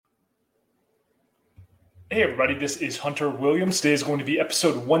Hey everybody, this is Hunter Williams. Today is going to be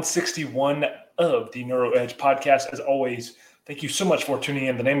episode 161 of the Neuro Edge podcast. As always, thank you so much for tuning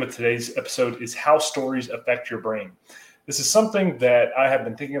in. The name of today's episode is How Stories Affect Your Brain. This is something that I have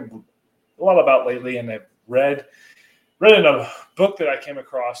been thinking a lot about lately, and I've read in a book that I came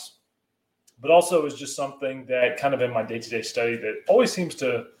across, but also is just something that kind of in my day-to-day study that always seems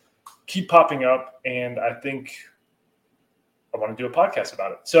to keep popping up, and I think I want to do a podcast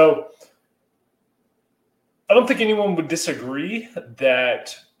about it. So I don't think anyone would disagree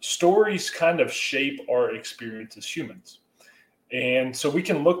that stories kind of shape our experience as humans. And so we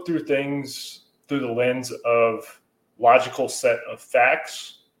can look through things through the lens of logical set of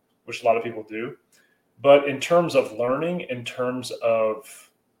facts, which a lot of people do. But in terms of learning, in terms of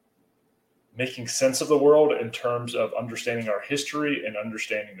making sense of the world, in terms of understanding our history and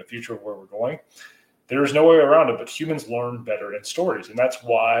understanding the future of where we're going, there is no way around it, but humans learn better in stories. And that's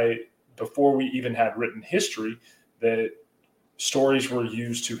why before we even had written history, that stories were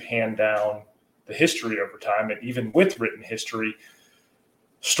used to hand down the history over time. And even with written history,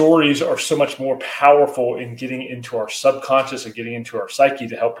 stories are so much more powerful in getting into our subconscious and getting into our psyche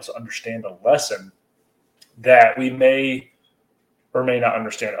to help us understand a lesson that we may or may not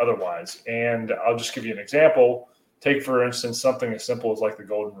understand otherwise. And I'll just give you an example. Take, for instance, something as simple as like the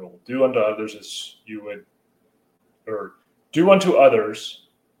golden rule. Do unto others as you would, or do unto others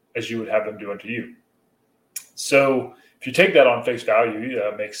as you would have them do unto you. So if you take that on face value, yeah,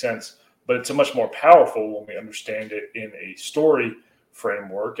 it makes sense. But it's a much more powerful when we understand it in a story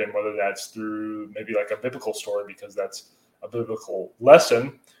framework, and whether that's through maybe like a biblical story, because that's a biblical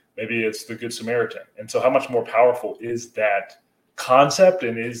lesson, maybe it's the Good Samaritan. And so how much more powerful is that concept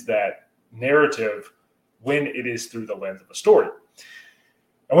and is that narrative when it is through the lens of a story?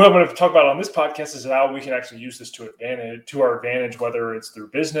 And what I'm going to talk about on this podcast is how we can actually use this to our advantage, whether it's through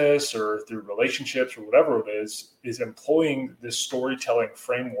business or through relationships or whatever it is employing this storytelling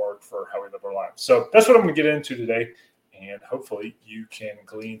framework for how we live our lives. So that's what I'm going to get into today, and hopefully you can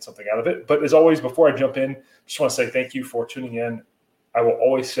glean something out of it. But as always, before I jump in, just want to say thank you for tuning in. I will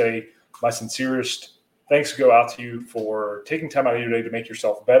always say my sincerest thanks go out to you for taking time out of your day to make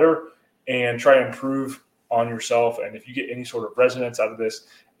yourself better and try to improve on yourself. And if you get any sort of resonance out of this,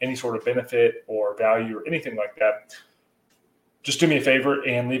 any sort of benefit or value or anything like that, just do me a favor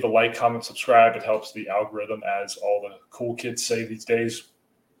and leave a like, comment, subscribe. It helps the algorithm, as all the cool kids say these days.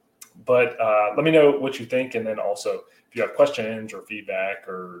 But let me know what you think. And then also if you have questions or feedback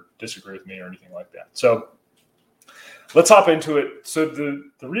or disagree with me or anything like that. So let's hop into it. So the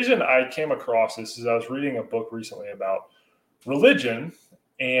reason I came across this is I was reading a book recently about religion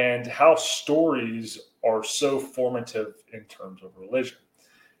and how stories are so formative in terms of religion.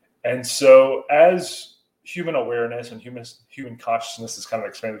 And so as human awareness and human consciousness is kind of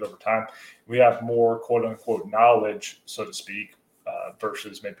expanded over time, we have more quote unquote knowledge, so to speak,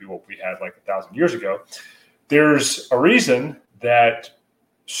 versus maybe what we had like 1,000 years ago. There's a reason that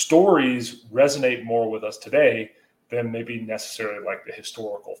stories resonate more with us today than maybe necessarily like the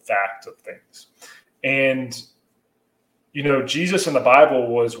historical facts of things. And you know, Jesus in the Bible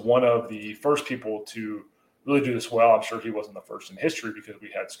was one of the first people to really do this well. I'm sure he wasn't the first in history because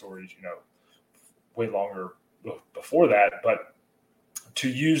we had stories, you know, way longer before that. But to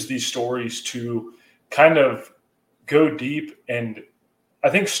use these stories to kind of go deep, and I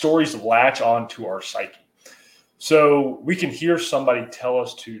think stories latch on to our psyche. So we can hear somebody tell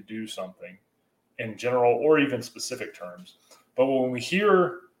us to do something in general or even specific terms. But when we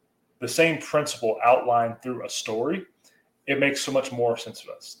hear the same principle outlined through a story, it makes so much more sense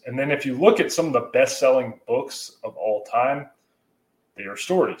to us. And then if you look at some of the best-selling books of all time, they are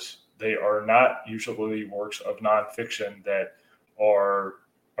stories. They are not usually works of nonfiction that are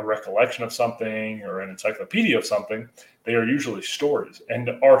a recollection of something or an encyclopedia of something. They are usually stories. And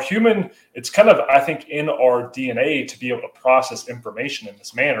it's kind of, I think, in our DNA to be able to process information in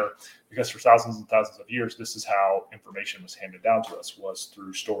this manner, because for thousands and thousands of years, this is how information was handed down to us, was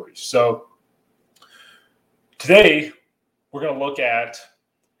through stories. So today, we're going to look at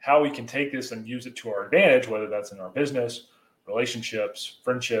how we can take this and use it to our advantage, whether that's in our business, relationships,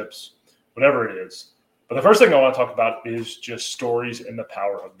 friendships, whatever it is. But the first thing I want to talk about is just stories and the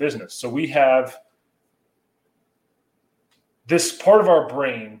power of business. So we have this part of our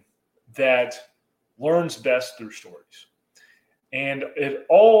brain that learns best through stories. And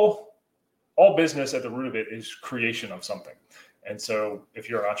all business at the root of it is creation of something. And so if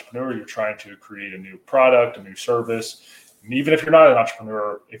you're an entrepreneur, you're trying to create a new product, a new service. And even if you're not an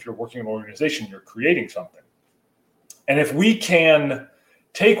entrepreneur, if you're working in an organization, you're creating something. And if we can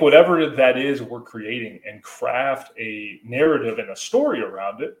take whatever that is we're creating and craft a narrative and a story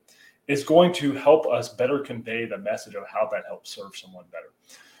around it, is going to help us better convey the message of how that helps serve someone better.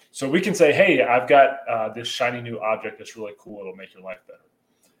 So we can say, hey, I've got this shiny new object that's really cool. It'll make your life better.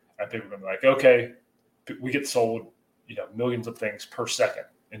 And people are going to be like, okay, we get sold, millions of things per second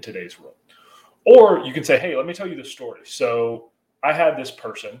in today's world. Or you can say, hey, let me tell you this story. So I had this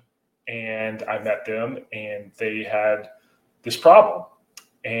person and I met them and they had this problem.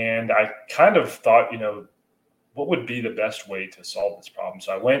 And I kind of thought, what would be the best way to solve this problem?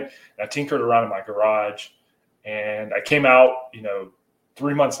 So I went and I tinkered around in my garage and I came out,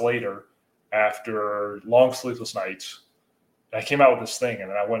 3 months later after long sleepless nights. I came out with this thing and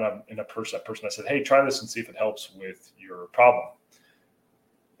then I went up in that person. I said, hey, try this and see if it helps with your problem.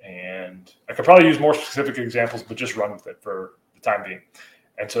 And I could probably use more specific examples, but just run with it for the time being.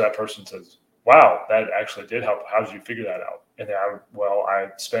 And so that person says, wow, that actually did help. How did you figure that out? And then I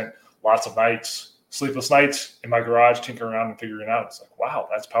spent lots of nights, sleepless nights in my garage, tinkering around and figuring it out. It's like, wow,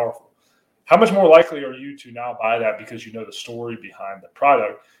 that's powerful. How much more likely are you to now buy that because you know the story behind the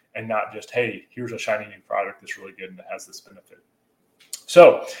product and not just, hey, here's a shiny new product that's really good and it has this benefit.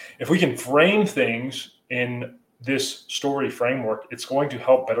 So if we can frame things in this story framework, it's going to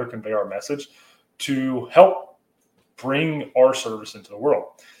help better convey our message to help bring our service into the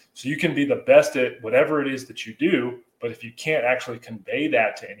world. So you can be the best at whatever it is that you do, but if you can't actually convey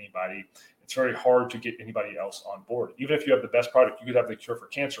that to anybody, it's very hard to get anybody else on board. Even if you have the best product, you could have the cure for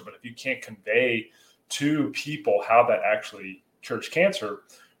cancer, but if you can't convey to people how that actually cures cancer,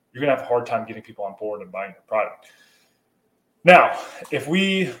 you're going to have a hard time getting people on board and buying your product. Now, if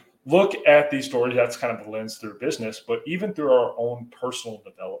we look at these stories, that's kind of the lens through business, but even through our own personal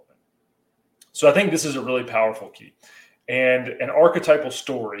development. So I think this is a really powerful key. And an archetypal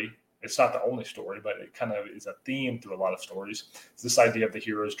story, it's not the only story, but it kind of is a theme through a lot of stories. It's this idea of the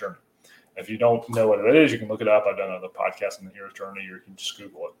hero's journey. If you don't know what it is, you can look it up. I've done other podcasts on the hero's journey, or you can just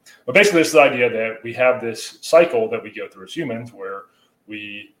Google it. But basically, it's the idea that we have this cycle that we go through as humans where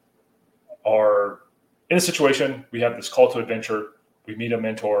we are in a situation, we have this call to adventure, we meet a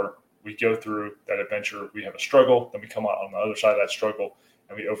mentor, we go through that adventure, we have a struggle, then we come out on the other side of that struggle,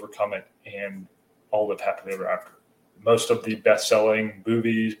 and we overcome it, and all live happily ever after. Most of the best-selling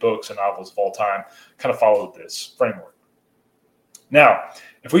movies, books, and novels of all time kind of follow this framework. Now,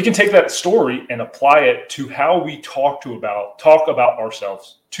 if we can take that story and apply it to how we talk about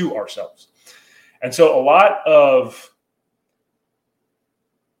ourselves to ourselves. And so a lot of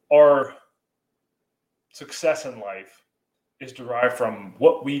our success in life is derived from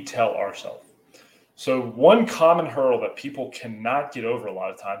what we tell ourselves. So one common hurdle that people cannot get over a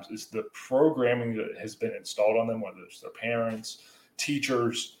lot of times is the programming that has been installed on them, whether it's their parents,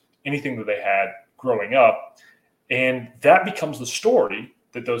 teachers, anything that they had growing up. And that becomes the story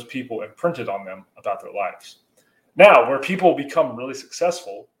that those people imprinted on them about their lives. Now, where people become really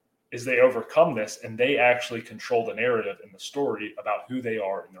successful is they overcome this and they actually control the narrative and the story about who they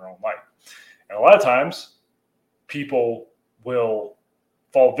are in their own life. And a lot of times people will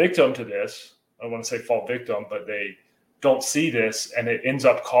fall victim to this. I don't want to say fall victim, but they don't see this and it ends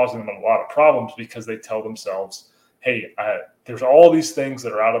up causing them a lot of problems because they tell themselves, hey, there's all these things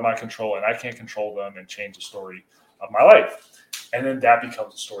that are out of my control and I can't control them and change the story of my life. And then that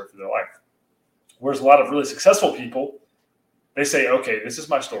becomes a story for their life. Whereas a lot of really successful people, they say, okay, this is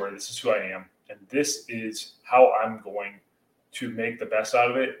my story. This is who I am. And this is how I'm going to make the best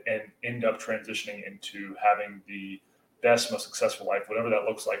out of it and end up transitioning into having the best, most successful life, whatever that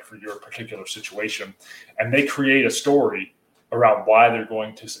looks like for your particular situation. And they create a story around why they're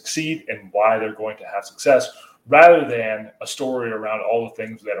going to succeed and why they're going to have success, rather than a story around all the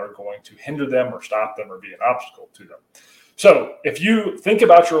things that are going to hinder them or stop them or be an obstacle to them. So if you think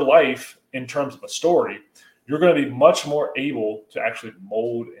about your life in terms of a story, you're going to be much more able to actually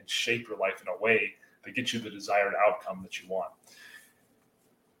mold and shape your life in a way that gets you the desired outcome that you want.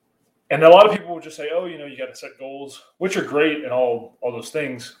 And a lot of people will just say, oh, you got to set goals, which are great and all those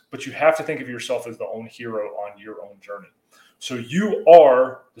things, but you have to think of yourself as the own hero on your own journey. So you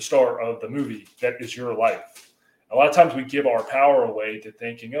are the star of the movie that is your life. A lot of times we give our power away to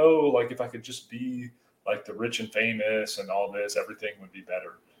thinking, oh, like if I could just be like the rich and famous and all this, everything would be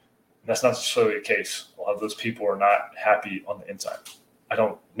better. And that's not necessarily the case. A lot of those people are not happy on the inside. I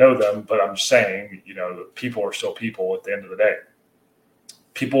don't know them, but I'm just saying, people are still people at the end of the day.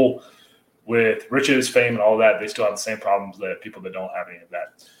 People with riches, fame, and all that, they still have the same problems that people that don't have any of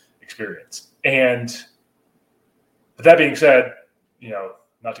that experience. And with that being said,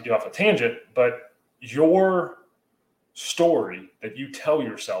 not to get off a tangent, but your story that you tell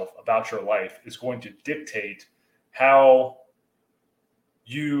yourself about your life is going to dictate how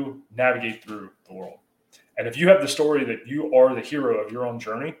you navigate through the world. And if you have the story that you are the hero of your own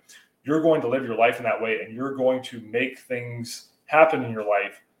journey, you're going to live your life in that way, and you're going to make things happen in your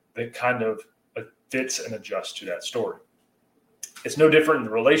life that kind of fits and adjusts to that story. It's no different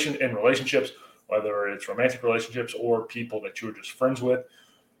in relationships, whether it's romantic relationships or people that you're just friends with.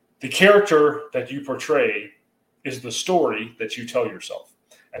 The character that you portray is the story that you tell yourself.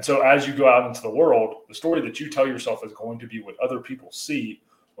 And so as you go out into the world, the story that you tell yourself is going to be what other people see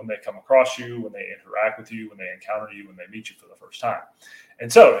when they come across you, when they interact with you, when they encounter you, when they meet you for the first time.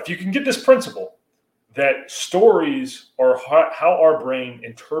 And so if you can get this principle that stories are how our brain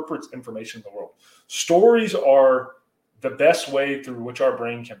interprets information in the world. Stories are the best way through which our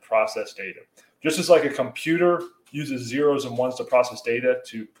brain can process data. Just as like a computer uses zeros and ones to process data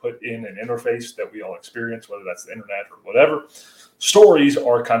to put in an interface that we all experience, whether that's the internet or whatever, stories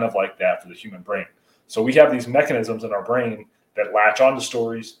are kind of like that for the human brain. So we have these mechanisms in our brain that latch onto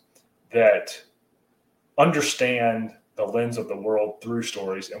stories, that understand the lens of the world through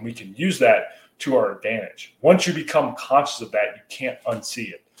stories, and we can use that to our advantage. Once you become conscious of that, you can't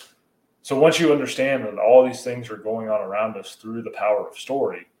unsee it. So once you understand that all these things are going on around us through the power of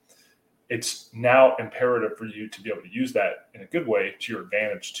story, it's now imperative for you to be able to use that in a good way to your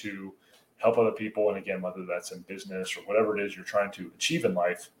advantage to help other people. And again, whether that's in business or whatever it is you're trying to achieve in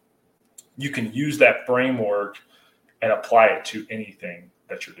life, you can use that framework and apply it to anything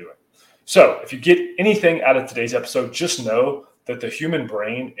that you're doing. So if you get anything out of today's episode, just know that the human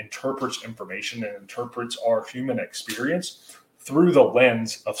brain interprets information and interprets our human experience through the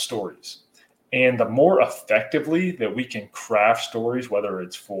lens of stories. And the more effectively that we can craft stories, whether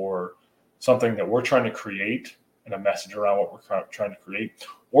it's for something that we're trying to create and a message around what we're trying to create,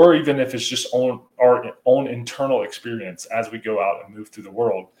 or even if it's just our own internal experience as we go out and move through the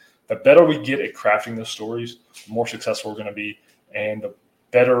world, the better we get at crafting those stories, the more successful we're going to be, and the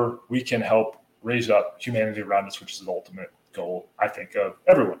better we can help raise up humanity around us, which is the ultimate goal, I think, of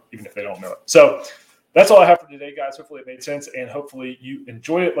everyone, even if they don't know it. So that's all I have for today, guys. Hopefully it made sense, and hopefully you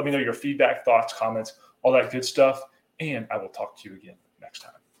enjoyed it. Let me know your feedback, thoughts, comments, all that good stuff, and I will talk to you again next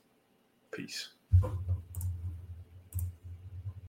time. Peace.